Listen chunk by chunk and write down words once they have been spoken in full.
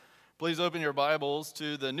Please open your Bibles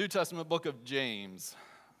to the New Testament book of James.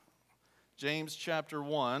 James chapter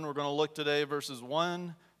 1. We're going to look today verses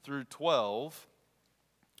 1 through 12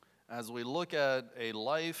 as we look at a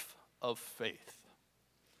life of faith.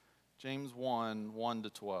 James 1, 1 to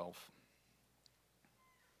 12.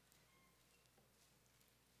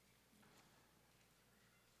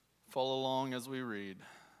 Follow along as we read.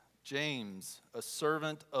 James, a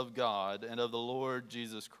servant of God and of the Lord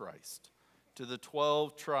Jesus Christ, to the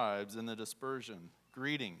 12 tribes in the dispersion,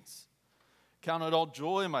 greetings. Count it all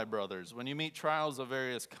joy, my brothers, when you meet trials of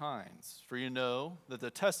various kinds, for you know that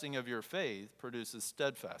the testing of your faith produces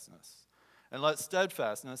steadfastness. And let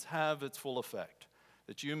steadfastness have its full effect,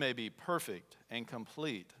 that you may be perfect and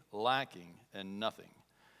complete, lacking in nothing.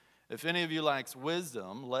 If any of you lacks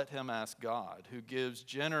wisdom, let him ask God, who gives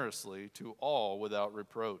generously to all without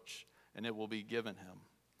reproach, and it will be given him.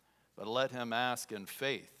 But let him ask in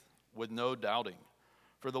faith, with no doubting.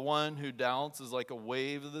 For the one who doubts is like a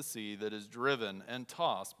wave of the sea that is driven and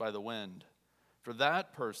tossed by the wind. For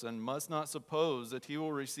that person must not suppose that he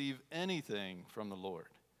will receive anything from the Lord.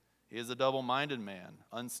 He is a double-minded man,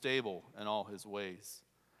 unstable in all his ways.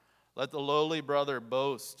 Let the lowly brother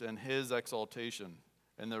boast in his exaltation,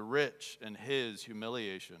 and the rich in his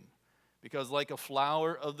humiliation, because like a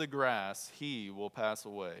flower of the grass he will pass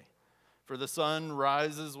away. For the sun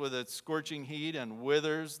rises with its scorching heat and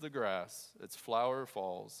withers the grass, its flower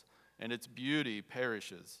falls, and its beauty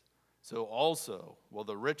perishes. So also will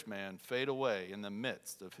the rich man fade away in the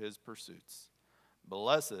midst of his pursuits.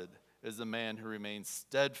 Blessed is the man who remains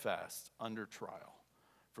steadfast under trial.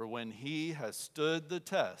 For when he has stood the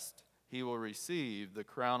test, he will receive the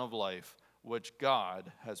crown of life, which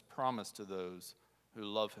God has promised to those who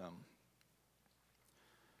love him.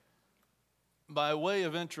 By way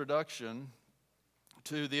of introduction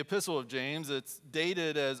to the Epistle of James, it's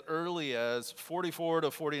dated as early as 44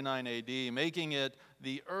 to 49 AD, making it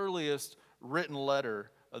the earliest written letter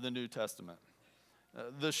of the New Testament.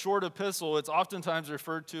 The short epistle, it's oftentimes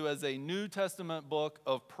referred to as a New Testament book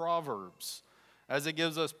of Proverbs, as it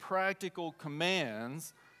gives us practical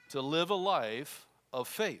commands to live a life of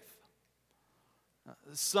faith.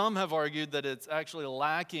 Some have argued that it's actually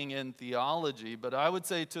lacking in theology, but I would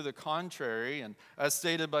say to the contrary, and as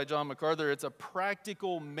stated by John MacArthur, it's a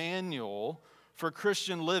practical manual for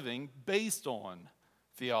Christian living based on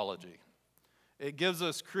theology. It gives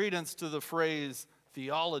us credence to the phrase,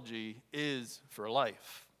 theology is for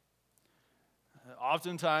life.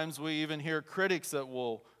 Oftentimes we even hear critics that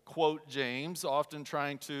will quote James, often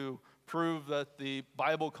trying to prove that the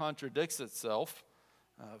Bible contradicts itself.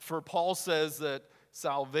 For Paul says that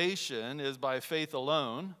salvation is by faith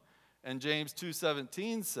alone, and James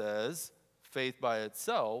 2:17 says, faith by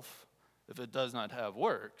itself, if it does not have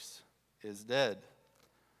works, is dead.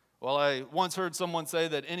 Well, I once heard someone say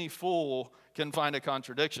that any fool can find a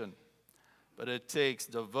contradiction, but it takes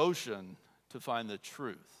devotion to find the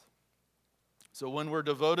truth. So when we're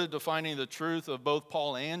devoted to finding the truth of both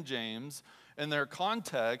Paul and James, in their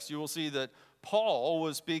context, you will see that Paul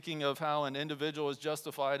was speaking of how an individual is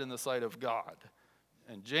justified in the sight of God.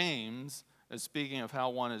 And James is speaking of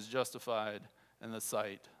how one is justified in the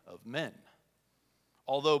sight of men.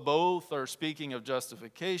 Although both are speaking of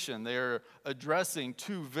justification, they are addressing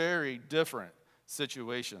two very different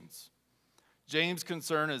situations. James'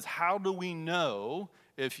 concern is, how do we know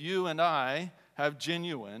if you and I have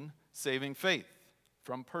genuine saving faith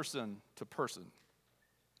from person to person?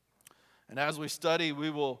 And as we study, we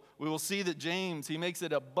will see that James, he makes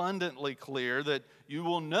it abundantly clear that you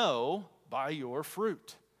will know by your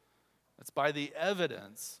fruit. It's by the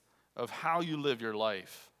evidence of how you live your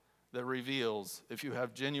life that reveals if you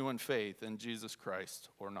have genuine faith in Jesus Christ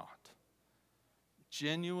or not.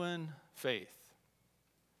 Genuine faith,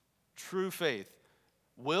 true faith,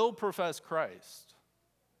 will profess Christ,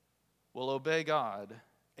 will obey God,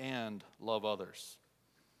 and love others.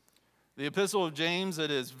 The Epistle of James,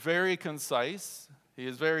 it is very concise. He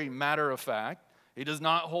is very matter of fact. He does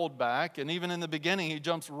not hold back. And even in the beginning, he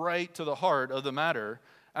jumps right to the heart of the matter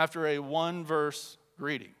after a one-verse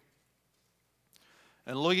greeting.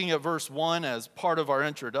 And looking at verse 1 as part of our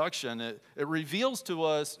introduction, it reveals to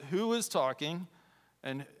us who is talking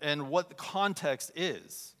and what the context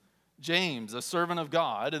is. James, a servant of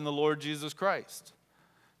God in the Lord Jesus Christ.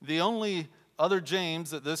 The only other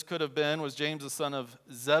James that this could have been was James, the son of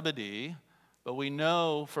Zebedee, but we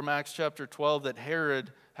know from Acts chapter 12 that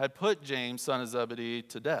Herod had put James, son of Zebedee,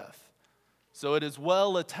 to death. So it is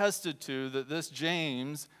well attested to that this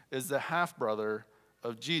James is the half-brother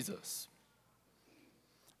of Jesus.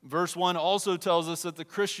 Verse 1 also tells us that the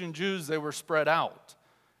Christian Jews, they were spread out.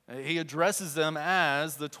 He addresses them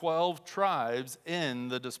as the 12 tribes in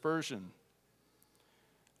the dispersion.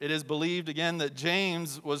 It is believed, again, that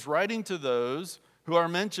James was writing to those who are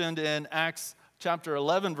mentioned in Acts chapter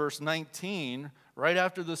 11, verse 19, right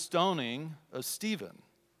after the stoning of Stephen.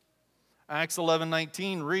 Acts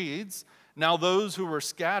 11:19 reads, "Now those who were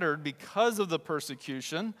scattered because of the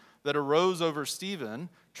persecution that arose over Stephen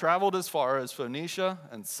traveled as far as Phoenicia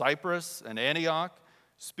and Cyprus and Antioch,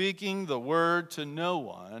 speaking the word to no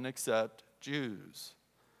one except Jews."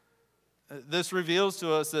 This reveals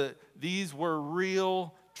to us that these were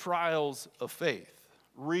real trials of faith,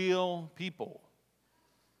 real people.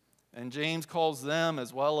 And James calls them,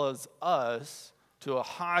 as well as us, to a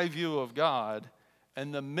high view of God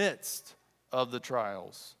in the midst of the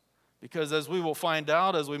trials. Because as we will find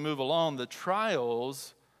out as we move along, the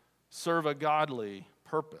trials serve a godly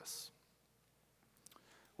purpose.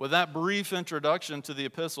 With that brief introduction to the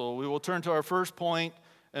epistle, we will turn to our first point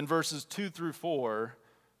in verses 2 through 4,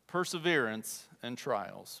 perseverance and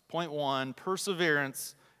trials. Point 1,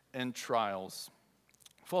 perseverance and trials.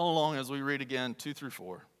 Follow along as we read again 2 through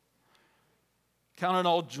 4. "Count it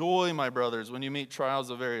all joy, my brothers, when you meet trials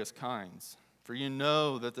of various kinds. For you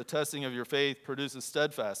know that the testing of your faith produces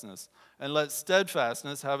steadfastness. And let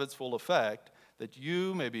steadfastness have its full effect, that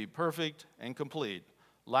you may be perfect and complete,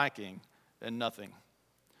 lacking in nothing."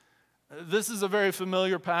 This is a very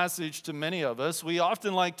familiar passage to many of us. We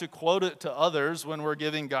often like to quote it to others when we're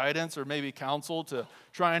giving guidance or maybe counsel to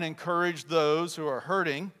try and encourage those who are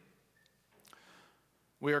hurting.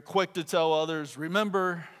 We are quick to tell others,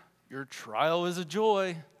 "Remember, your trial is a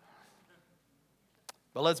joy."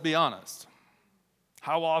 But let's be honest.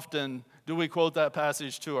 How often do we quote that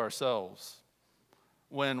passage to ourselves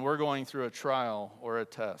when we're going through a trial or a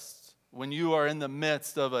test? When you are in the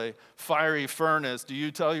midst of a fiery furnace, do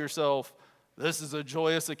you tell yourself, "This is a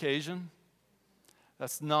joyous occasion"?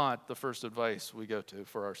 That's not the first advice we go to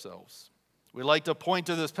for ourselves. We like to point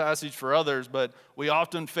to this passage for others, but we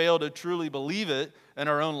often fail to truly believe it in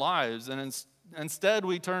our own lives. And instead,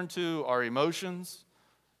 we turn to our emotions,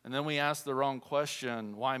 and then we ask the wrong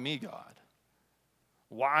question, "Why me, God?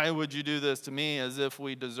 Why would you do this to me?" as if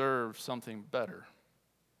we deserve something better.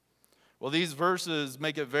 Well, these verses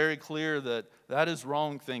make it very clear that that is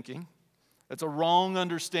wrong thinking. It's a wrong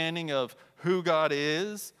understanding of who God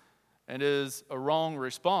is and is a wrong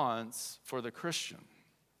response for the Christian.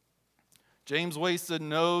 James wasted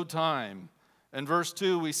no time. In verse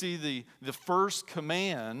 2, we see the first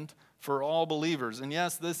command for all believers. And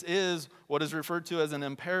yes, this is what is referred to as an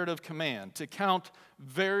imperative command, to count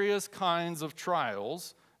various kinds of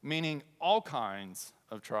trials, meaning all kinds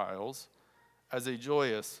of trials, as a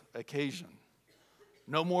joyous occasion.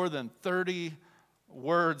 No more than 30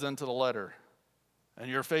 words into the letter, and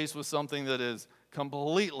you're faced with something that is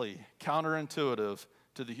completely counterintuitive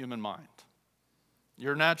to the human mind.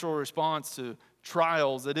 Your natural response to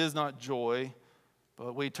trials, it is not joy,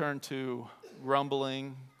 but we turn to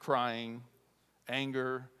grumbling, crying,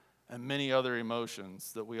 anger, and many other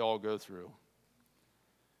emotions that we all go through.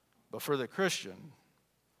 But for the Christian,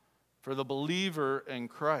 for the believer in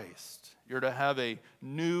Christ, you're to have a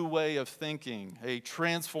new way of thinking, a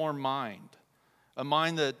transformed mind, a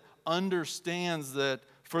mind that understands that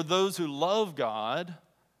for those who love God,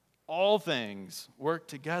 all things work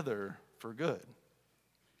together for good.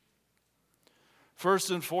 First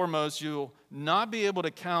and foremost, you'll not be able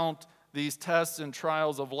to count these tests and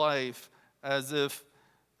trials of life as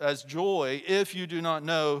joy if you do not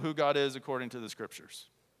know who God is according to the Scriptures.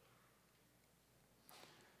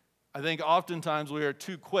 I think oftentimes we are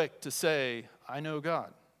too quick to say, "I know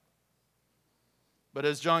God." But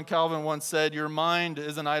as John Calvin once said, your mind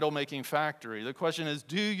is an idol-making factory. The question is,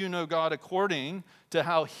 do you know God according to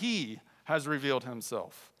how He has revealed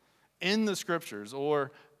Himself in the Scriptures,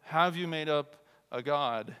 or have you made up a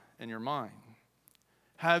God in your mind?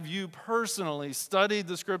 Have you personally studied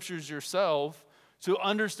the Scriptures yourself to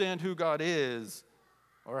understand who God is,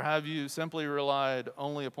 or have you simply relied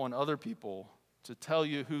only upon other people to tell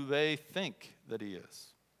you who they think that He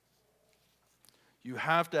is? You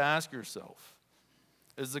have to ask yourself,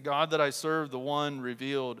 is the God that I serve the one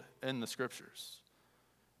revealed in the Scriptures?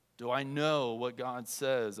 Do I know what God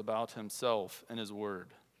says about Himself in His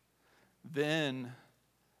Word? Then,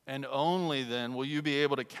 and only then, will you be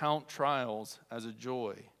able to count trials as a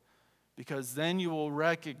joy, because then you will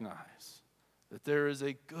recognize that there is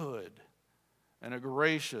a good and a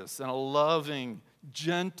gracious and a loving,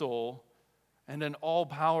 gentle, and an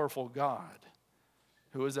all-powerful God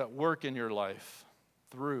who is at work in your life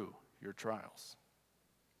through your trials.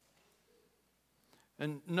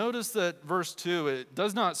 And notice that verse 2, it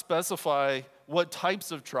does not specify what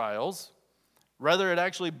types of trials. Rather, it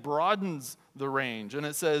actually broadens the range, and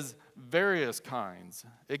it says various kinds.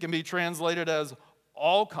 It can be translated as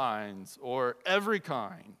all kinds or every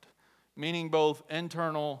kind, meaning both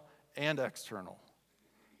internal and external.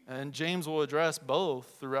 And James will address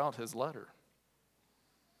both throughout his letter.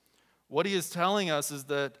 What he is telling us is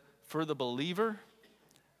that for the believer,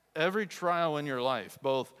 every trial in your life,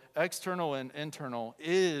 both external and internal,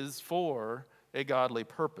 is for a godly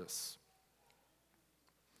purpose.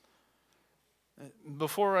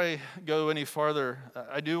 Before I go any farther,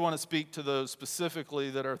 I do want to speak to those specifically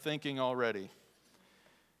that are thinking already,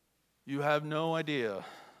 you have no idea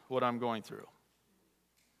what I'm going through.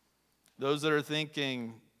 Those that are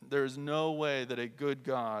thinking, there's no way that a good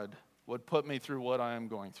God would put me through what I am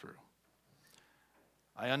going through.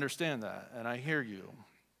 I understand that, and I hear you.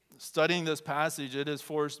 Studying this passage, it has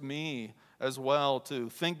forced me as well to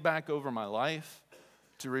think back over my life,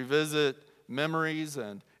 to revisit memories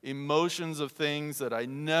and emotions of things that I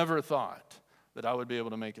never thought that I would be able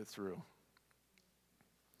to make it through.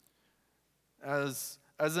 As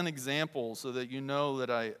an example, so that you know that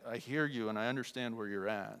I hear you and I understand where you're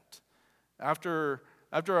at. After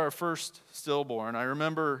our first stillborn, I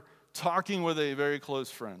remember talking with a very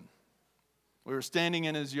close friend. We were standing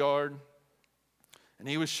in his yard, and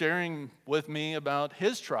he was sharing with me about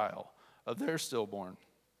his trial of their stillborn.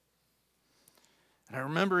 And I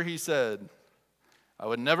remember he said, I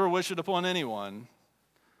would never wish it upon anyone,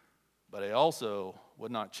 but I also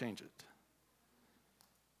would not change it.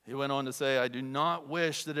 He went on to say, I do not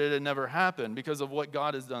wish that it had never happened because of what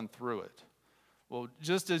God has done through it. Well,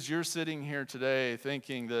 just as you're sitting here today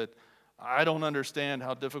thinking that I don't understand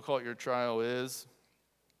how difficult your trial is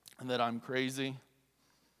and that I'm crazy,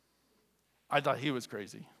 I thought he was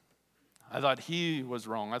crazy. I thought he was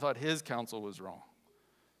wrong. I thought his counsel was wrong.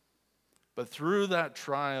 But through that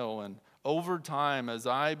trial and over time, as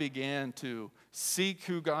I began to seek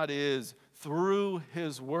who God is through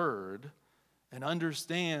his word and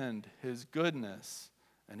understand his goodness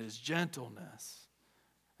and his gentleness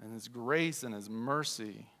and his grace and his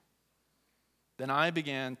mercy, then I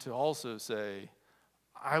began to also say,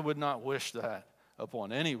 I would not wish that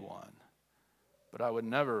upon anyone, but I would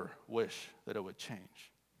never wish that it would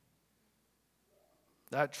change.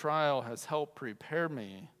 That trial has helped prepare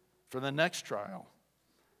me for the next trial,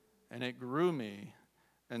 and it grew me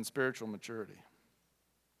in spiritual maturity.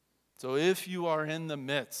 So if you are in the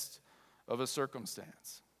midst of a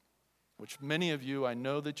circumstance, which many of you I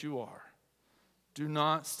know that you are, do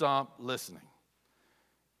not stop listening.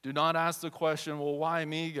 Do not ask the question, well, why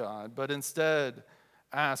me, God? But instead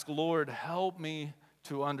ask, Lord, help me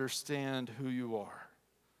to understand who you are.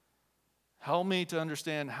 Help me to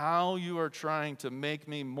understand how you are trying to make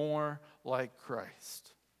me more like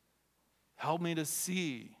Christ. Help me to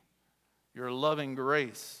see your loving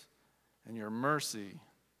grace and your mercy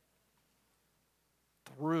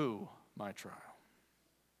through my trial.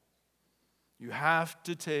 You have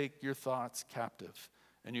to take your thoughts captive,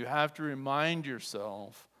 and you have to remind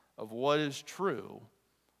yourself of what is true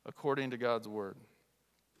according to God's word.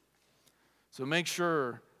 So make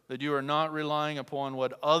sure that you are not relying upon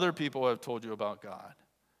what other people have told you about God,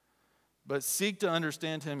 but seek to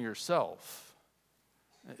understand him yourself.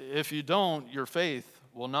 If you don't, your faith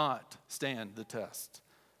will not stand the test.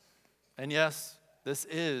 And yes, this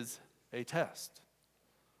is a test.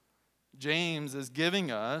 James is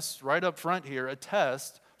giving us, right up front here, a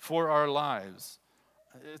test for our lives.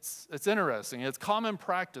 It's interesting. It's common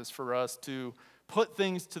practice for us to put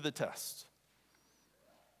things to the test.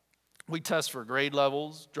 We test for grade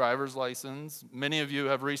levels, driver's license. Many of you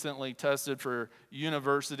have recently tested for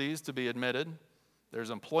universities to be admitted. There's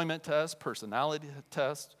employment tests, personality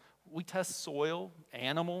tests. We test soil,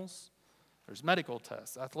 animals. There's medical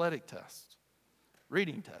tests, athletic tests,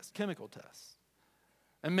 reading tests, chemical tests,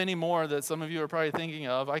 and many more that some of you are probably thinking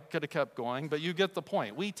of. I could have kept going, but you get the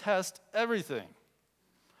point. We test everything.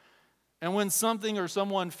 And when something or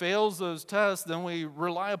someone fails those tests, then we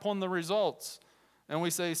rely upon the results. And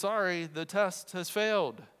we say, sorry, the test has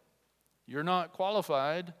failed. You're not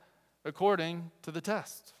qualified according to the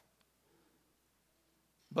test.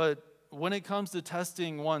 But when it comes to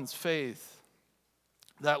testing one's faith,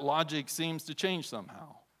 that logic seems to change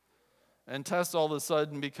somehow. And tests all of a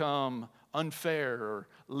sudden become unfair or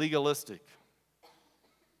legalistic.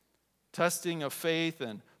 Testing of faith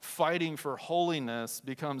and fighting for holiness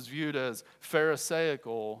becomes viewed as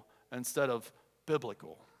pharisaical instead of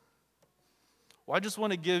biblical. Well, I just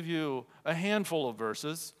want to give you a handful of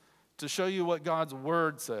verses to show you what God's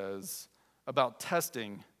word says about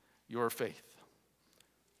testing your faith.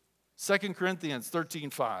 2 Corinthians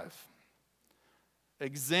 13:5.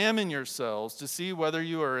 Examine yourselves to see whether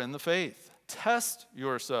you are in the faith. Test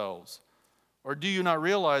yourselves. Or do you not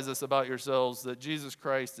realize this about yourselves, that Jesus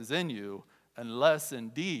Christ is in you, unless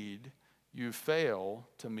indeed you fail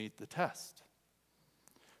to meet the test?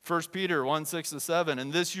 1 Peter 1:6-7,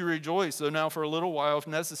 in this you rejoice, though now for a little while, if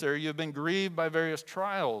necessary, you have been grieved by various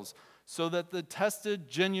trials, so that the tested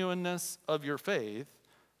genuineness of your faith,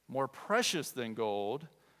 more precious than gold,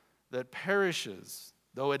 that perishes,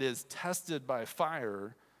 though it is tested by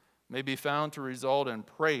fire, may be found to result in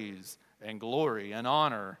praise and glory and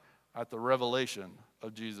honor at the revelation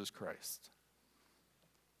of Jesus Christ.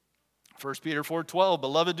 1 Peter 4:12,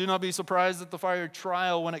 beloved, do not be surprised at the fiery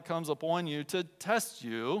trial when it comes upon you to test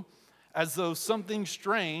you, as though something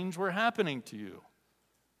strange were happening to you.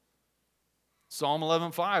 Psalm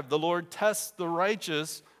 11:5, the Lord tests the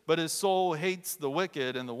righteous, but his soul hates the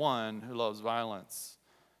wicked and the one who loves violence.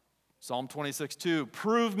 Psalm 26:2,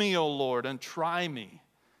 prove me, O Lord, and try me.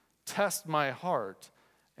 Test my heart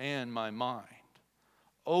and my mind.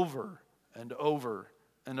 Over and over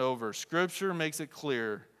and over, Scripture makes it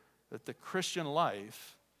clear that the Christian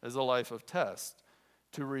life is a life of test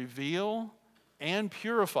to reveal and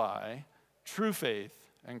purify true faith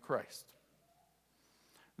in Christ.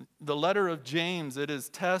 The letter of James, it is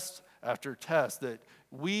test after test that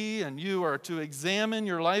we and you are to examine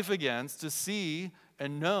your life against to see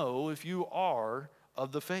and know if you are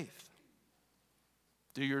of the faith.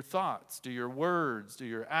 Do your thoughts, do your words, do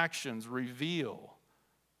your actions reveal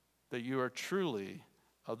that you are truly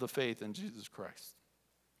of the faith in Jesus Christ?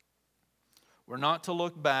 We're not to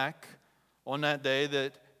look back on that day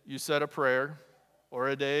that you said a prayer or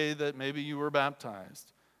a day that maybe you were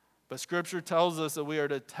baptized. But Scripture tells us that we are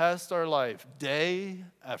to test our life day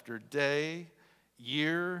after day,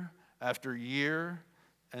 year after year,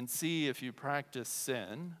 and see if you practice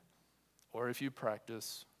sin or if you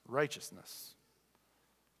practice righteousness.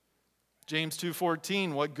 James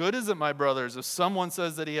 2:14, what good is it, my brothers, if someone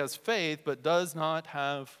says that he has faith but does not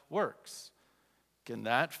have works? Can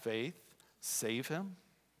that faith save him?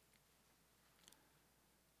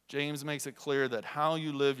 James makes it clear that how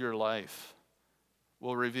you live your life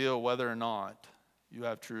will reveal whether or not you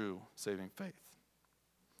have true saving faith.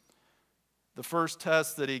 The first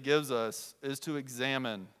test that he gives us is to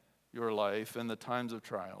examine your life in the times of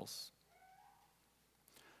trials.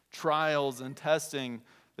 Trials and testing,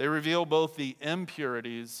 they reveal both the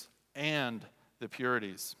impurities and the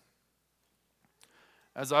purities.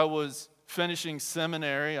 As I was finishing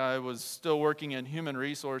seminary, I was still working in human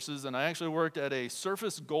resources, and I actually worked at a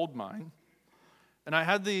surface gold mine. And I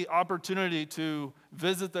had the opportunity to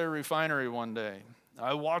visit their refinery one day.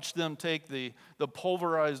 I watched them take the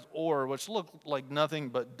pulverized ore, which looked like nothing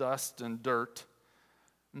but dust and dirt,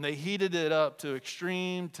 and they heated it up to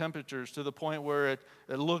extreme temperatures to the point where it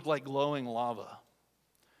looked like glowing lava.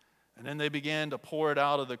 And then they began to pour it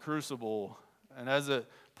out of the crucible. And as it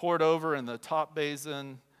poured over in the top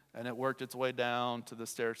basin and it worked its way down to the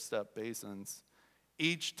stair-step basins,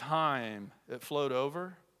 each time it flowed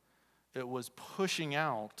over, it was pushing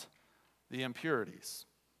out the impurities.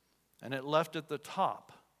 And it left at the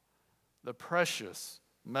top the precious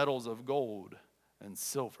metals of gold and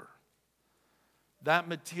silver. That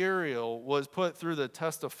material was put through the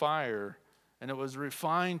test of fire, and it was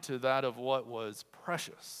refined to that of what was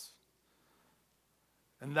precious.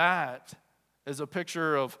 And that is a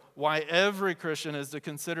picture of why every Christian is to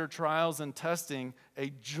consider trials and testing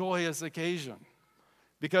a joyous occasion.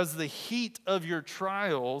 Because the heat of your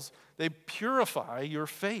trials, they purify your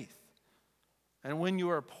faith. And when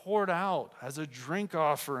you are poured out as a drink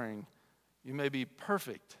offering, you may be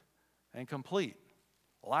perfect and complete,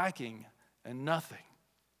 lacking in nothing.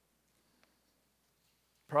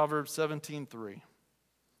 Proverbs 17:3.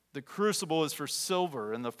 The crucible is for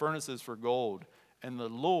silver and the furnace is for gold, and the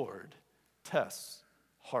Lord tests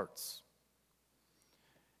hearts.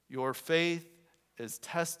 Your faith is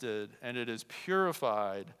tested and it is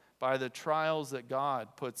purified by the trials that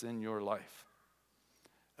God puts in your life.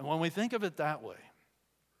 And when we think of it that way,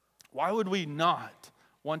 why would we not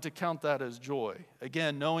want to count that as joy?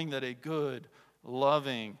 Again, knowing that a good,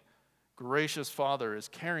 loving, gracious Father is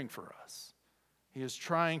caring for us. He is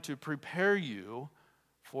trying to prepare you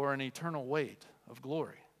for an eternal weight of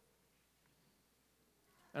glory.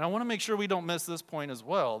 And I want to make sure we don't miss this point as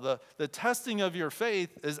well. The testing of your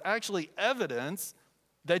faith is actually evidence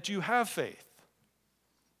that you have faith.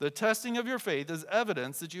 The testing of your faith is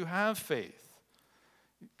evidence that you have faith.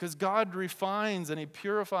 Because God refines and He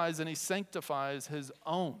purifies and He sanctifies His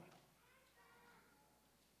own.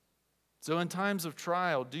 So in times of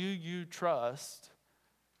trial, do you trust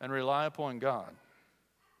and rely upon God?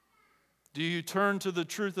 Do you turn to the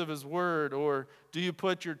truth of His word, or do you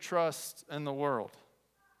put your trust in the world?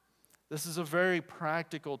 This is a very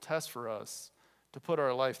practical test for us to put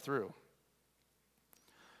our life through.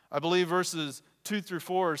 I believe verses 2 through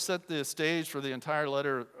 4 set the stage for the entire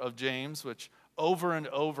letter of James, which over and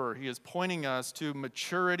over he is pointing us to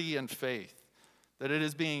maturity and faith, that it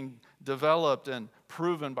is being developed and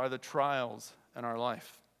proven by the trials in our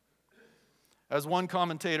life. As one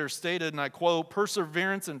commentator stated, and I quote,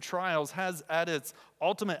 "Perseverance in trials has at its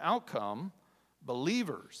ultimate outcome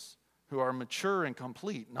believers who are mature and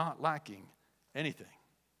complete, not lacking anything."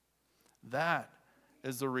 That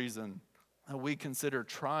is the reason that we consider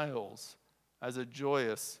trials as a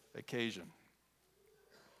joyous occasion.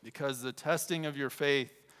 Because the testing of your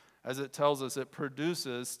faith, as it tells us, it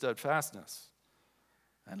produces steadfastness.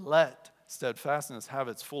 And let steadfastness have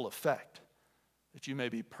its full effect, that you may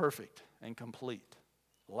be perfect and complete,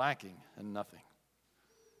 lacking in nothing.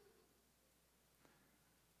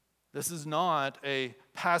 This is not a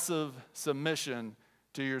passive submission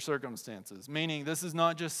to your circumstances, meaning this is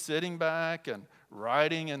not just sitting back and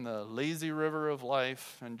riding in the lazy river of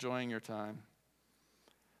life, enjoying your time.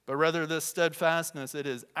 But rather, this steadfastness, it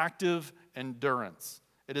is active endurance.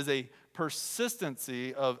 It is a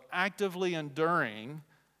persistency of actively enduring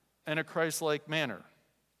in a Christ-like manner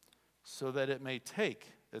so that it may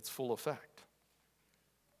take its full effect.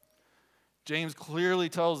 James clearly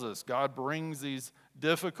tells us God brings these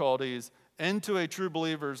difficulties into a true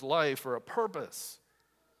believer's life for a purpose.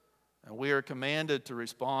 And we are commanded to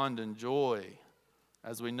respond in joy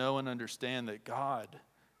as we know and understand that God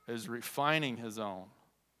is refining his own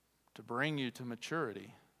to bring you to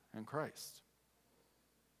maturity in Christ.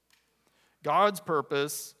 God's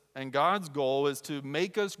purpose and God's goal is to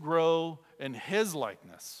make us grow in his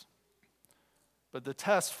likeness. But the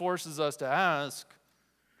test forces us to ask,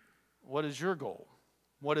 what is your goal?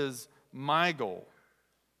 What is my goal?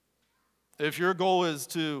 If your goal is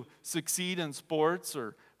to succeed in sports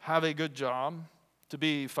or have a good job, to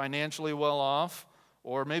be financially well off,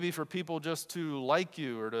 or maybe for people just to like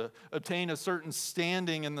you or to obtain a certain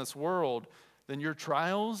standing in this world, then your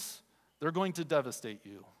trials, they're going to devastate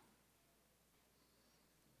you.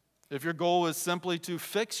 If your goal is simply to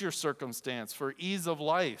fix your circumstance for ease of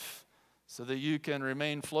life so that you can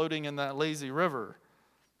remain floating in that lazy river,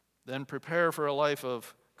 then prepare for a life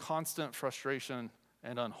of constant frustration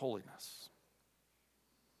and unholiness.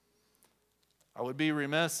 I would be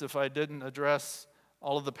remiss if I didn't address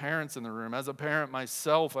all of the parents in the room. As a parent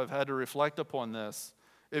myself, I've had to reflect upon this.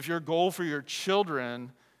 If your goal for your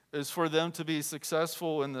children is for them to be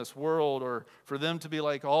successful in this world, or for them to be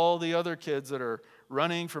like all the other kids that are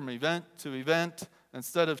running from event to event,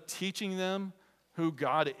 instead of teaching them who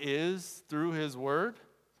God is through his word,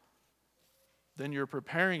 then you're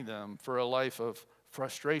preparing them for a life of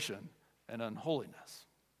frustration and unholiness.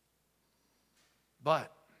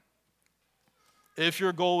 But if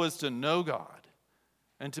your goal is to know God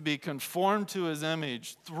and to be conformed to his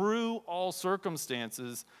image through all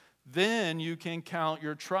circumstances, then you can count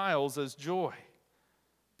your trials as joy,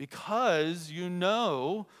 because you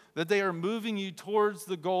know that they are moving you towards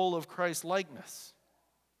the goal of Christ-likeness.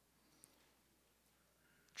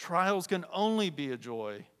 Trials can only be a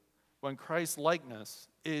joy when Christ-likeness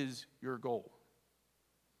is your goal.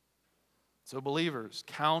 So believers,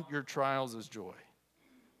 count your trials as joy,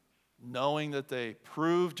 knowing that they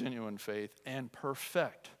prove genuine faith and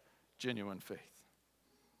perfect genuine faith.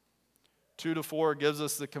 2-4 gives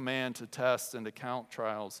us the command to test and to count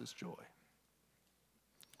trials as joy.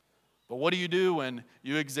 But what do you do when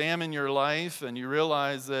you examine your life and you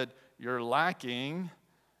realize that you're lacking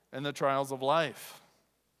in the trials of life?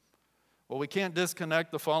 Well, we can't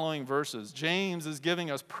disconnect the following verses. James is giving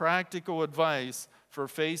us practical advice for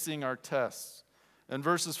facing our tests. In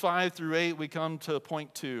verses 5 through 8, we come to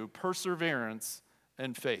point 2, perseverance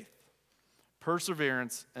and faith.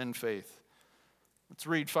 Perseverance and faith. Let's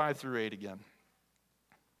read 5 through 8 again.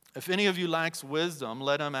 If any of you lacks wisdom,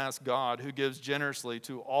 let him ask God, who gives generously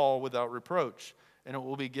to all without reproach, and it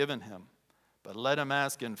will be given him. But let him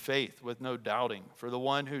ask in faith with no doubting. For the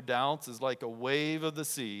one who doubts is like a wave of the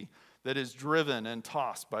sea that is driven and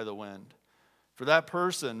tossed by the wind. For that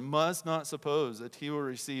person must not suppose that he will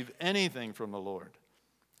receive anything from the Lord.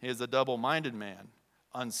 He is a double-minded man,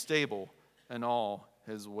 unstable in all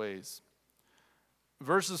his ways.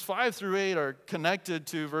 Verses 5 through 8 are connected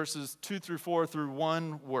to verses 2 through 4 through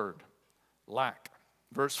one word, lack.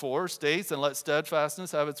 Verse 4 states, and let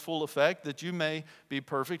steadfastness have its full effect, that you may be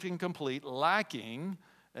perfect and complete, lacking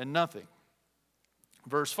in nothing.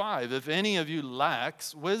 Verse 5, if any of you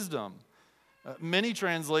lacks wisdom. Many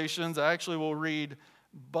translations actually will read,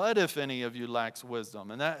 but if any of you lacks wisdom.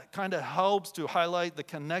 And that kind of helps to highlight the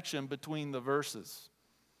connection between the verses.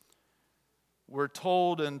 We're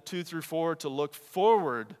told in 2 through 4 to look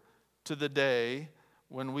forward to the day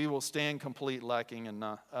when we will stand complete, lacking in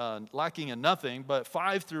nothing. But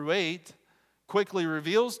 5 through 8 quickly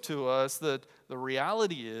reveals to us that the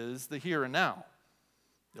reality is the here and now,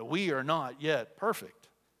 that we are not yet perfect,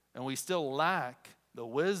 and we still lack the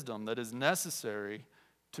wisdom that is necessary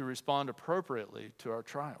to respond appropriately to our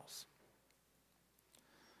trials.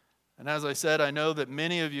 And as I said, I know that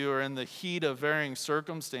many of you are in the heat of varying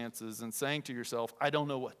circumstances and saying to yourself, I don't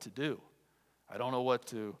know what to do. I don't know what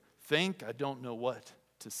to think. I don't know what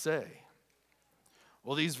to say.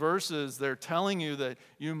 Well, these verses, they're telling you that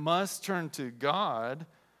you must turn to God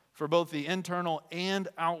for both the internal and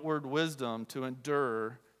outward wisdom to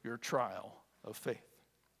endure your trial of faith.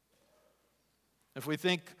 If we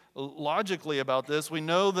think logically about this, we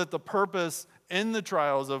know that the purpose in the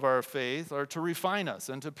trials of our faith are to refine us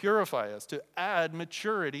and to purify us, to add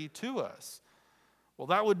maturity to us. Well,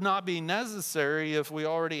 that would not be necessary if we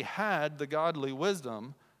already had the godly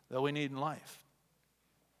wisdom that we need in life.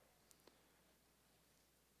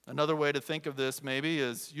 Another way to think of this maybe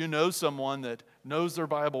is you know someone that knows their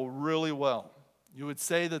Bible really well. You would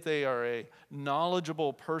say that they are a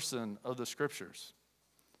knowledgeable person of the Scriptures.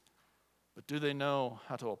 But do they know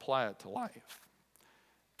how to apply it to life?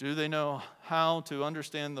 Do they know how to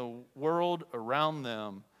understand the world around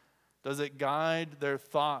them? Does it guide their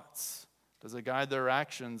thoughts? Does it guide their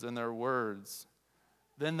actions and their words?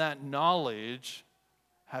 Then that knowledge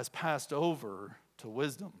has passed over to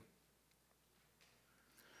wisdom.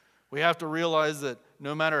 We have to realize that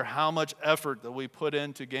no matter how much effort that we put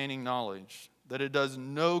into gaining knowledge, that it does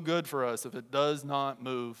no good for us if it does not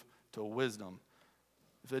move to wisdom,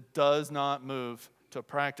 if it does not move to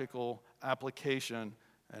practical application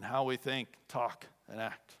and how we think, talk, and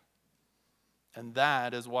act. And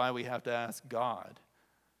that is why we have to ask God,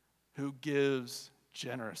 who gives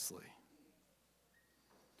generously.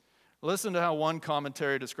 Listen to how one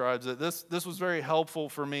commentary describes it. This was very helpful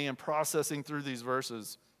for me in processing through these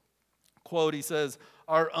verses. Quote, he says,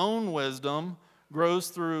 our own wisdom grows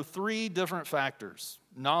through 3 different factors: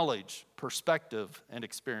 knowledge, perspective, and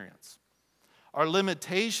experience. Our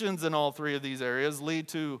limitations in all 3 of these areas lead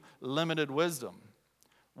to limited wisdom.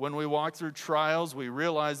 When we walk through trials, we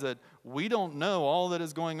realize that we don't know all that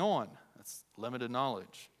is going on. That's limited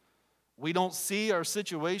knowledge. We don't see our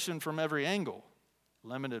situation from every angle.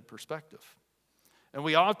 Limited perspective. And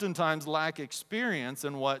we oftentimes lack experience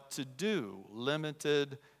in what to do.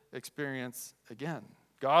 Limited experience again.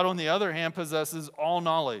 God, on the other hand, possesses all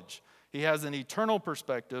knowledge. He has an eternal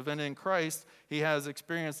perspective, and in Christ, he has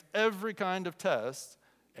experienced every kind of test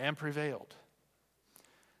and prevailed.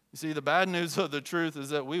 You see, the bad news of the truth is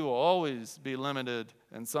that we will always be limited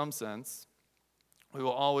in some sense. We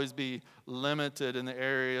will always be limited in the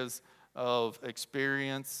areas of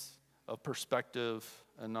experience, of perspective,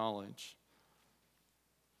 and knowledge.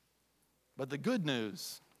 But the good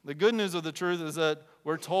news of the truth is that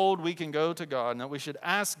we're told we can go to God and that we should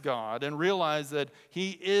ask God and realize that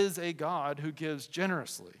he is a God who gives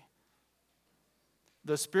generously.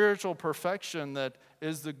 The spiritual perfection that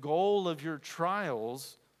is the goal of your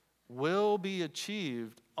trials will be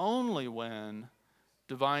achieved only when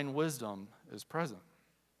divine wisdom is present.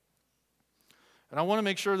 And I want to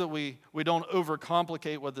make sure that we don't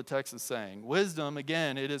overcomplicate what the text is saying. Wisdom,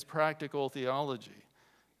 again, it is practical theology.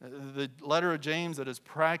 The letter of James, that is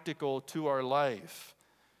practical to our life.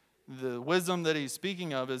 The wisdom that he's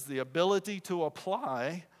speaking of is the ability to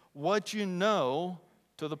apply what you know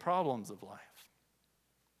to the problems of life.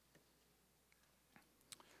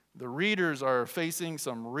 The readers are facing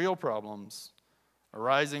some real problems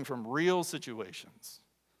arising from real situations.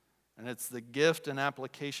 And it's the gift and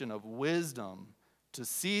application of wisdom to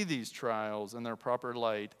see these trials in their proper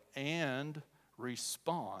light and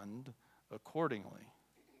respond accordingly.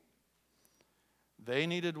 They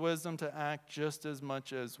needed wisdom to act just as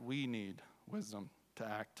much as we need wisdom to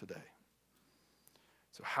act today.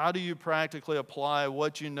 So how do you practically apply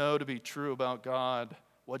what you know to be true about God,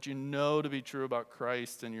 what you know to be true about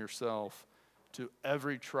Christ and yourself to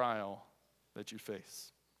every trial that you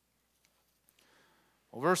face?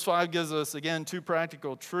 Well, verse 5 gives us, again, 2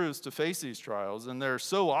 practical truths to face these trials, and they're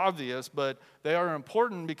so obvious, but they are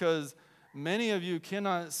important because many of you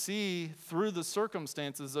cannot see through the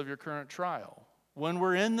circumstances of your current trial. When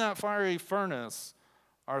we're in that fiery furnace,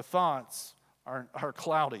 our thoughts are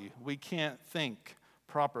cloudy. We can't think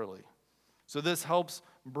properly. So this helps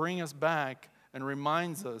bring us back and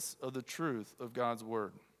reminds us of the truth of God's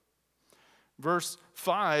word. Verse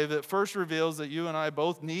 5, it first reveals that you and I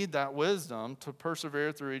both need that wisdom to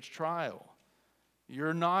persevere through each trial.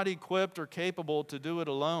 You're not equipped or capable to do it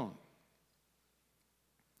alone.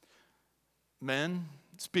 Men,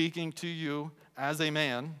 speaking to you as a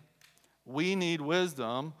man, we need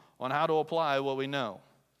wisdom on how to apply what we know.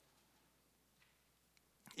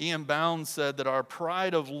 Ian Bounds said that our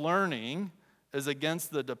pride of learning is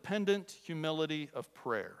against the dependent humility of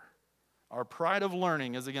prayer. Our pride of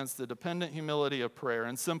learning is against the dependent humility of prayer.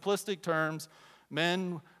 In simplistic terms,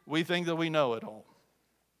 men, we think that we know it all.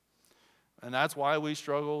 And that's why we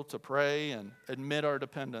struggle to pray and admit our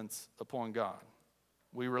dependence upon God.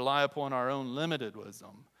 We rely upon our own limited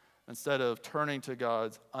wisdom instead of turning to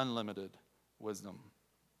God's unlimited wisdom.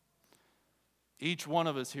 Each one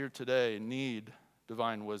of us here today need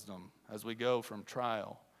divine wisdom as we go from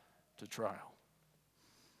trial to trial.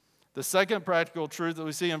 The second practical truth that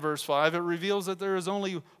we see in verse 5, it reveals that there is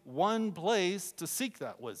only one place to seek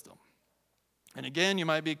that wisdom. And again, you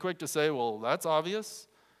might be quick to say, well, that's obvious.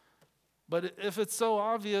 But if it's so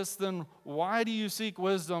obvious, then why do you seek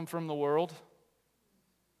wisdom from the world?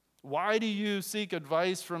 Why do you seek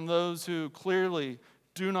advice from those who clearly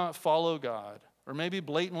do not follow God or maybe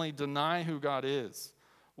blatantly deny who God is?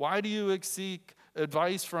 Why do you seek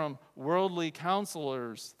advice from worldly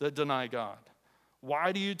counselors that deny God?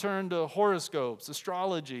 Why do you turn to horoscopes,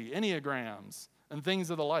 astrology, enneagrams, and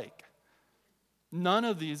things of the like? None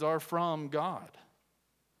of these are from God.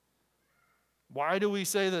 Why do we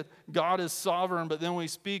say that God is sovereign, but then we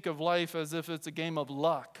speak of life as if it's a game of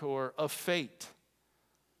luck or of fate?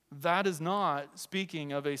 That is not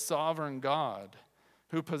speaking of a sovereign God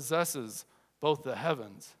who possesses both the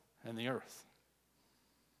heavens and the earth.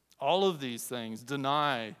 All of these things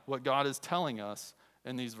deny what God is telling us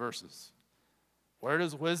in these verses. Where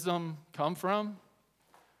does wisdom come from?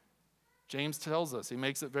 James tells us, he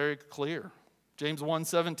makes it very clear. James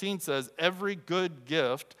 1:17 says, every good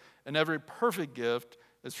gift and every perfect gift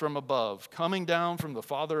is from above, coming down from the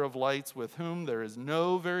Father of lights, with whom there is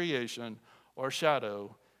no variation or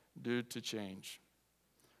shadow due to change.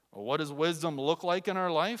 Well, what does wisdom look like in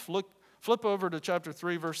our life? Flip over to chapter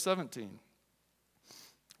 3, verse 17.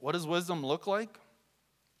 What does wisdom look like?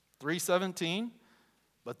 3:17,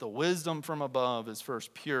 but the wisdom from above is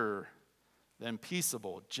first pure, then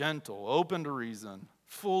peaceable, gentle, open to reason,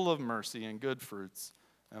 full of mercy and good fruits,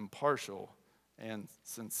 impartial and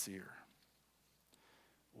sincere.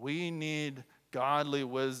 We need godly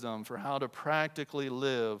wisdom for how to practically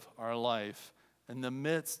live our life in the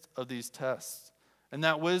midst of these tests. And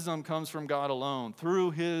that wisdom comes from God alone,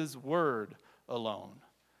 through His Word alone,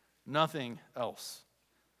 nothing else.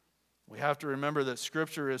 We have to remember that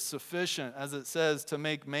Scripture is sufficient, as it says, to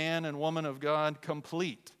make man and woman of God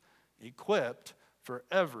complete, equipped for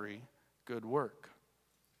every good work.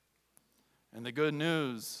 And the good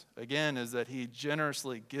news, again, is that He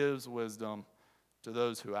generously gives wisdom to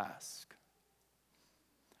those who ask.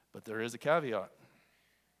 But there is a caveat.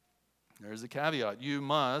 There is a caveat. You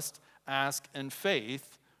must ask in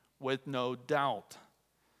faith with no doubt.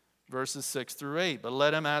 Verses 6 through 8. But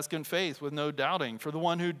let him ask in faith with no doubting. For the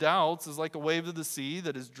one who doubts is like a wave of the sea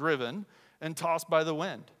that is driven and tossed by the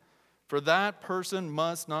wind. For that person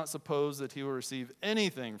must not suppose that he will receive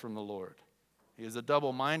anything from the Lord. He is a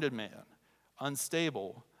double-minded man,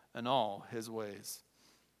 unstable in all his ways.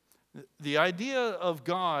 The idea of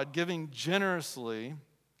God giving generously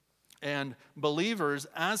and believers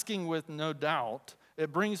asking with no doubt,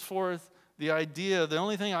 it brings forth the idea, the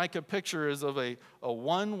only thing I could picture is of a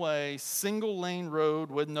one-way, single-lane road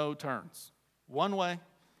with no turns. One way,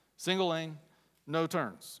 single lane, no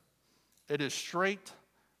turns. It is straight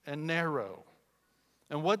and narrow.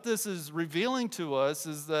 And what this is revealing to us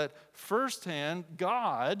is that firsthand,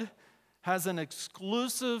 God has an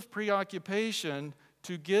exclusive preoccupation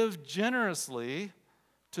to give generously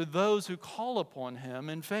to those who call upon Him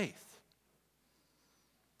in faith.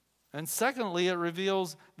 And secondly, it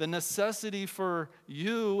reveals the necessity for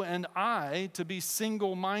you and I to be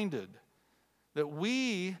single-minded, that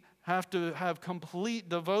we have to have complete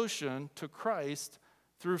devotion to Christ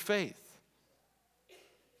through faith.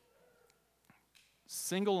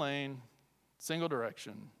 Single lane, single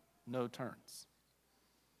direction, no turns.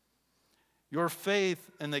 Your faith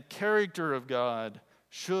in the character of God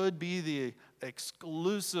should be the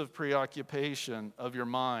exclusive preoccupation of your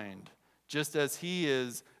mind, just as He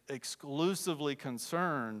is exclusively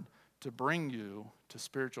concerned to bring you to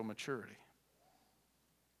spiritual maturity.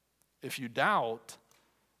 If you doubt,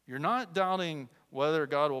 you're not doubting whether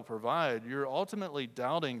God will provide, you're ultimately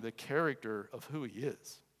doubting the character of who He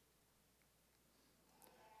is.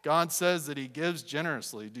 God says that He gives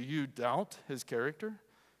generously. Do you doubt His character?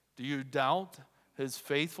 Do you doubt His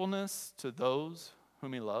faithfulness to those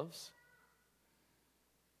whom He loves?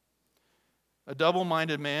 A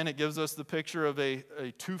double-minded man, it gives us the picture of a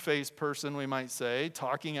two-faced person, we might say,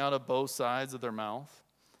 talking out of both sides of their mouth.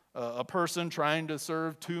 A person trying to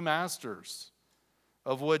serve two masters,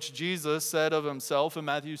 of which Jesus said of himself in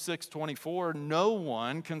Matthew 6:24, no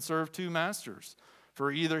one can serve two masters.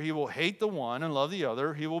 For either he will hate the one and love the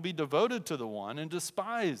other, he will be devoted to the one and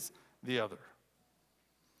despise the other.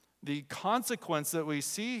 The consequence that we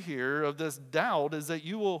see here of this doubt is that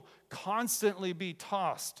you will constantly be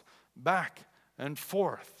tossed back and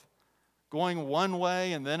forth, going one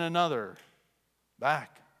way and then another,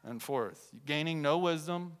 back and forth, gaining no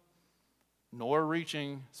wisdom nor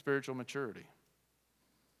reaching spiritual maturity.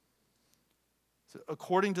 So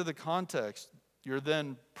according to the context, you're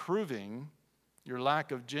then proving your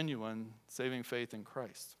lack of genuine saving faith in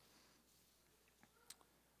Christ.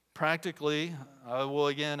 Practically, I will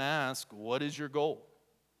again ask, what is your goal?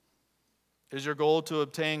 Is your goal to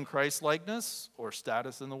obtain Christ-likeness or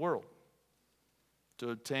status in the world? To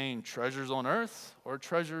obtain treasures on earth or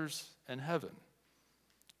treasures in heaven?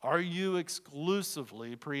 Are you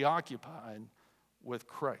exclusively preoccupied with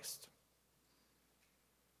Christ?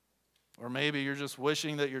 Or maybe you're just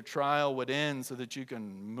wishing that your trial would end so that you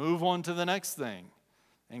can move on to the next thing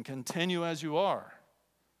and continue as you are,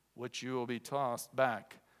 which you will be tossed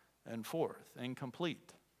back and forth,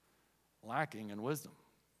 incomplete, lacking in wisdom,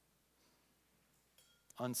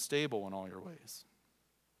 unstable in all your ways.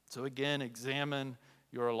 So again, examine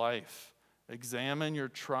your life. Examine your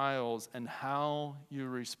trials and how you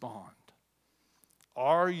respond.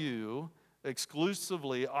 Are you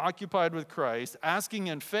exclusively occupied with Christ, asking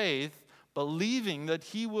in faith, believing that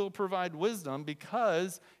he will provide wisdom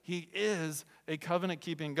because he is a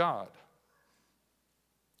covenant-keeping God?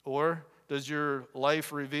 Or does your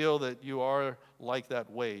life reveal that you are like that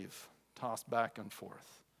wave, tossed back and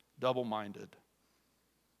forth, double-minded,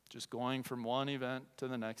 just going from one event to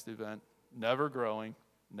the next event, never growing,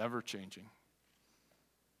 never changing?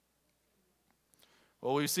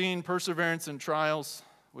 Well, we've seen perseverance in trials,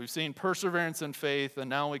 we've seen perseverance in faith, and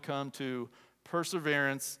now we come to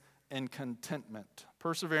perseverance and contentment.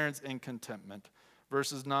 Perseverance and contentment.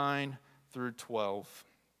 Verses 9 through 12.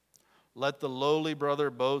 Let the lowly brother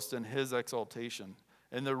boast in his exaltation,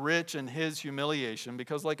 and the rich in his humiliation,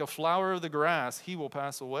 because like a flower of the grass, he will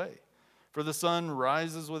pass away. For the sun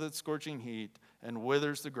rises with its scorching heat and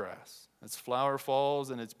withers the grass. Its flower falls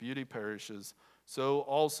and its beauty perishes. So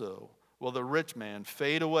also will the rich man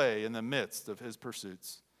fade away in the midst of his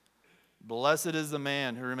pursuits. Blessed is the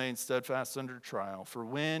man who remains steadfast under trial, for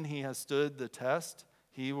when he has stood the test,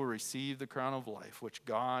 he will receive the crown of life, which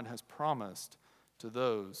God has promised to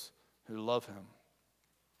those who love him.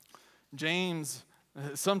 James,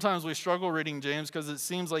 sometimes we struggle reading James because it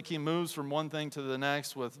seems like he moves from one thing to the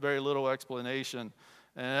next with very little explanation.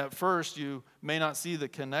 And at first, you may not see the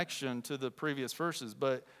connection to the previous verses.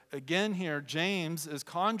 But again here, James is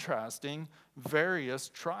contrasting various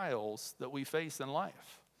trials that we face in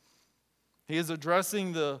life. He is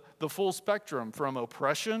addressing the full spectrum from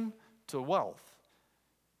oppression to wealth.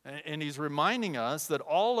 And he's reminding us that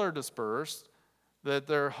all are dispersed, that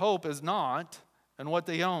their hope is not in what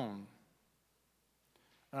they own.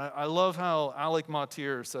 I love how Alec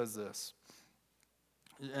Mottier says this.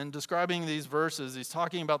 In describing these verses, he's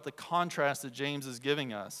talking about the contrast that James is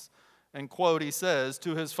giving us. And quote, he says,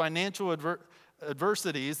 to his financial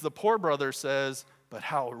adversities, the poor brother says, but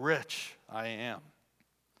how rich I am.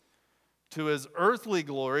 To his earthly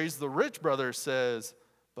glories, the rich brother says,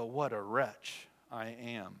 but what a wretch I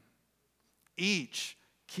am. Each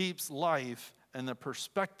keeps life in the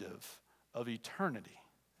perspective of eternity,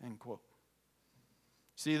 end quote.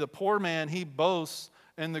 See, the poor man, he boasts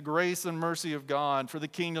in the grace and mercy of God for the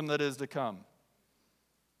kingdom that is to come.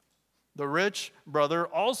 The rich brother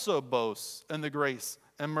also boasts in the grace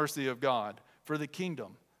and mercy of God for the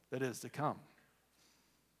kingdom that is to come.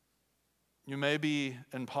 You may be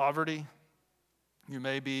in poverty. You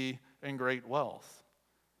may be in great wealth.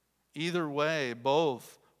 Either way,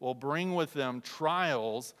 both will bring with them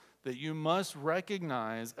trials that you must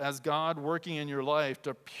recognize as God working in your life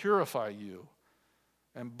to purify you.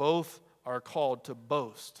 And both are called to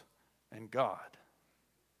boast in God.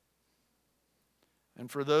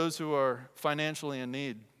 And for those who are financially in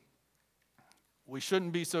need, we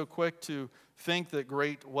shouldn't be so quick to think that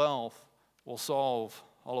great wealth will solve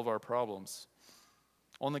all of our problems.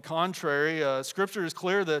 On the contrary, Scripture is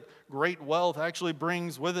clear that great wealth actually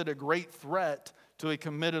brings with it a great threat to a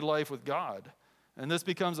committed life with God. And this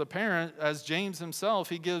becomes apparent as James himself,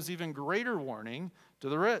 he gives even greater warning to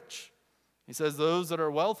the rich. He says, those that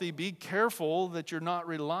are wealthy, be careful that you're not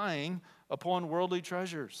relying upon worldly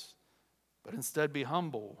treasures, but instead be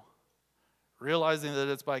humble, realizing that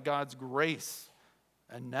it's by God's grace.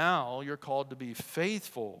 And now you're called to be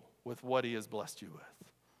faithful with what he has blessed you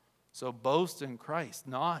with. So boast in Christ,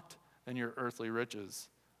 not in your earthly riches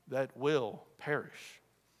that will perish.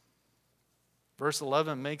 Verse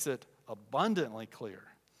 11 makes it abundantly clear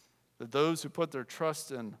that those who put their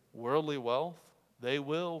trust in worldly wealth, they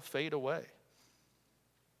will fade away.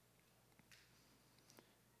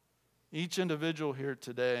 Each individual here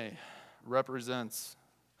today represents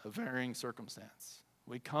a varying circumstance.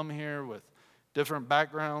 We come here with different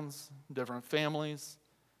backgrounds, different families,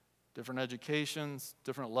 different educations,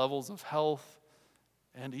 different levels of health,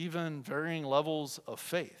 and even varying levels of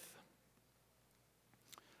faith.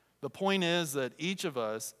 The point is that each of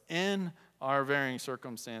us, in our varying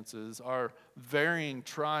circumstances, our varying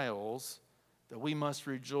trials, that we must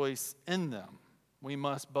rejoice in them. We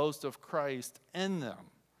must boast of Christ in them.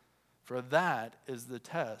 For that is the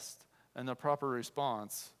test and the proper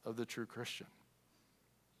response of the true Christian.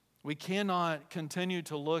 We cannot continue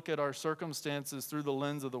to look at our circumstances through the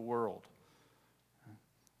lens of the world.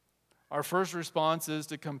 Our first response is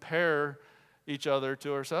to compare each other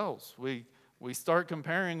to ourselves. We start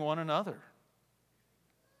comparing one another.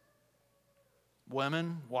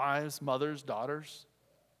 Women, wives, mothers, daughters,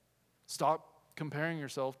 stop comparing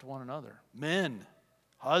yourself to one another. Men,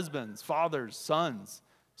 husbands, fathers, sons,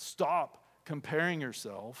 stop comparing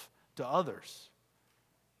yourself to others.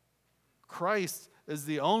 Christ is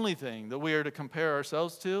the only thing that we are to compare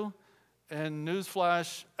ourselves to, and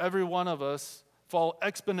newsflash, every one of us fall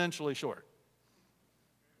exponentially short.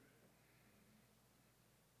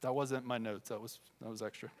 That wasn't my notes, that was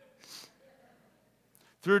extra.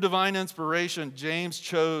 Through divine inspiration, James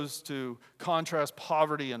chose to contrast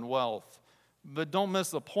poverty and wealth. But don't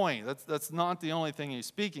miss the point. That's not the only thing he's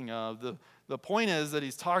speaking of. The point is that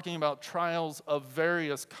he's talking about trials of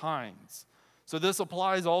various kinds. So this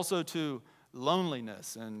applies also to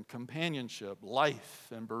loneliness and companionship, life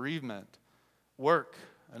and bereavement, work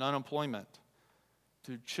and unemployment,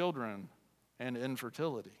 to children and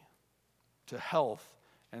infertility, to health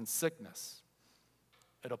and sickness.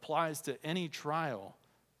 It applies to any trial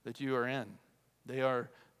that you are in. They are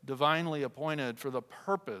divinely appointed for the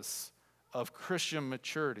purpose of Christian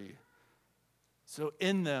maturity. So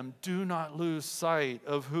in them, do not lose sight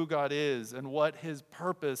of who God is and what his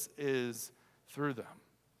purpose is through them.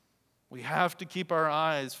 We have to keep our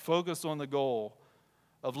eyes focused on the goal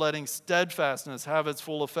of letting steadfastness have its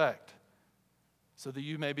full effect, so that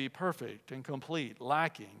you may be perfect and complete,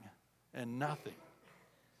 lacking in nothing.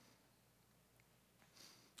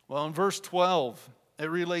 Well, in verse 12, it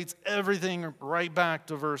relates everything right back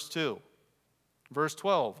to verse 2. Verse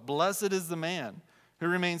 12, blessed is the man who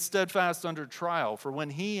remains steadfast under trial, for when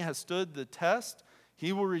he has stood the test,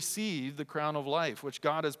 he will receive the crown of life, which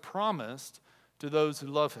God has promised to those who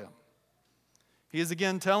love him. He is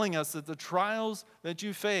again telling us that the trials that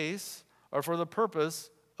you face are for the purpose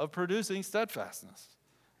of producing steadfastness,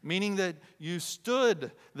 meaning that you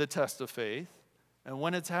stood the test of faith, and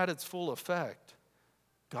when it's had its full effect,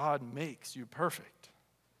 God makes you perfect,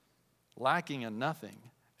 lacking in nothing,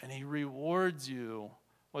 and he rewards you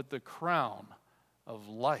with the crown of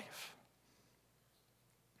life.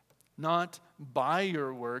 Not by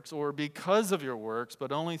your works or because of your works,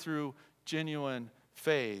 but only through genuine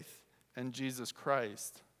faith in Jesus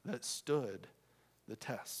Christ that stood the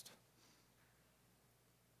test.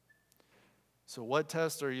 So what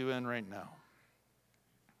test are you in right now?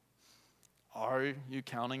 Are you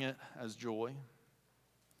counting it as joy?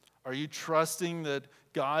 Are you trusting that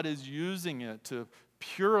God is using it to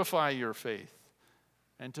purify your faith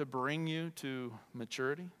and to bring you to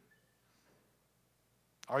maturity?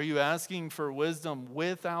 Are you asking for wisdom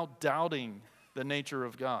without doubting the nature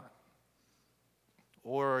of God?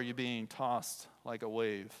 Or are you being tossed like a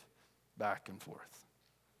wave back and forth?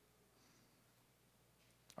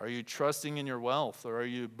 Are you trusting in your wealth, or are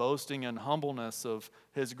you boasting in humbleness of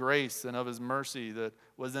his grace and of his mercy that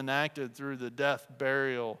was enacted through the death,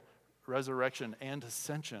 burial, resurrection, and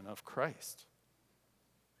ascension of Christ?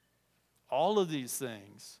 All of these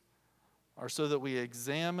things are so that we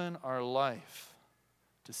examine our life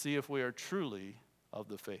to see if we are truly of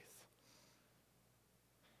the faith.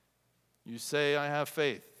 You say, I have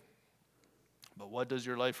faith, but what does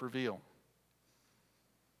your life reveal?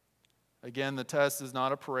 Again, the test is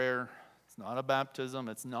not a prayer, it's not a baptism,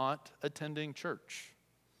 it's not attending church.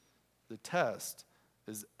 The test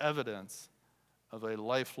is evidence of a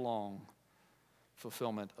lifelong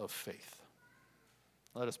fulfillment of faith.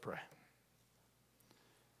 Let us pray.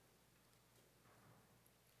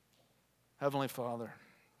 Heavenly Father,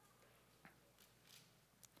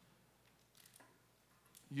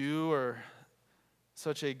 you are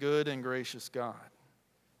such a good and gracious God.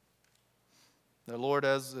 That, Lord,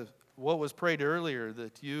 as what was prayed earlier,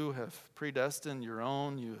 that you have predestined your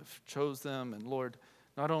own, you have chose them, and Lord,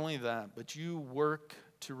 not only that, but you work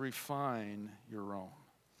to refine your own.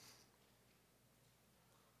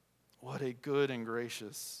 What a good and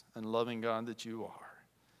gracious and loving God that you are.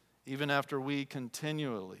 Even after we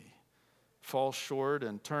continually fall short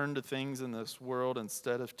and turn to things in this world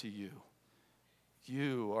instead of to you,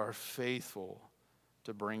 you are faithful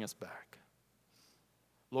to bring us back.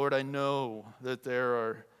 Lord, I know that there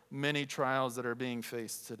are many trials that are being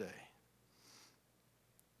faced today.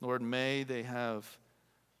 Lord, may they have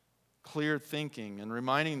clear thinking and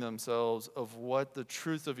reminding themselves of what the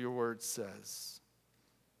truth of your word says.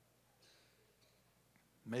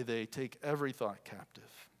 May they take every thought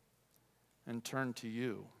captive and turn to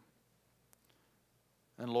you.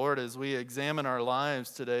 And Lord, as we examine our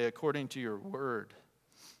lives today according to your word,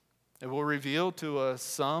 it will reveal to us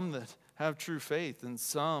some that have true faith and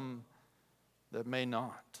some that may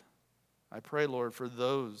not. I pray, Lord, for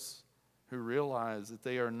those who realize that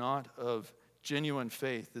they are not of genuine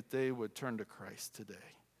faith, that they would turn to Christ today.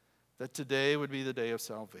 That today would be the day of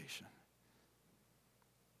salvation.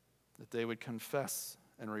 That they would confess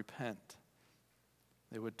and repent.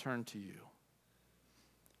 They would turn to you.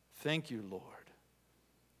 Thank you, Lord,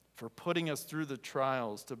 for putting us through the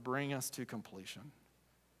trials to bring us to completion.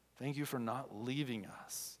 Thank you for not leaving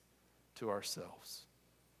us to ourselves.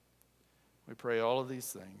 We pray all of these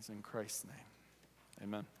things in Christ's name.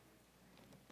 Amen.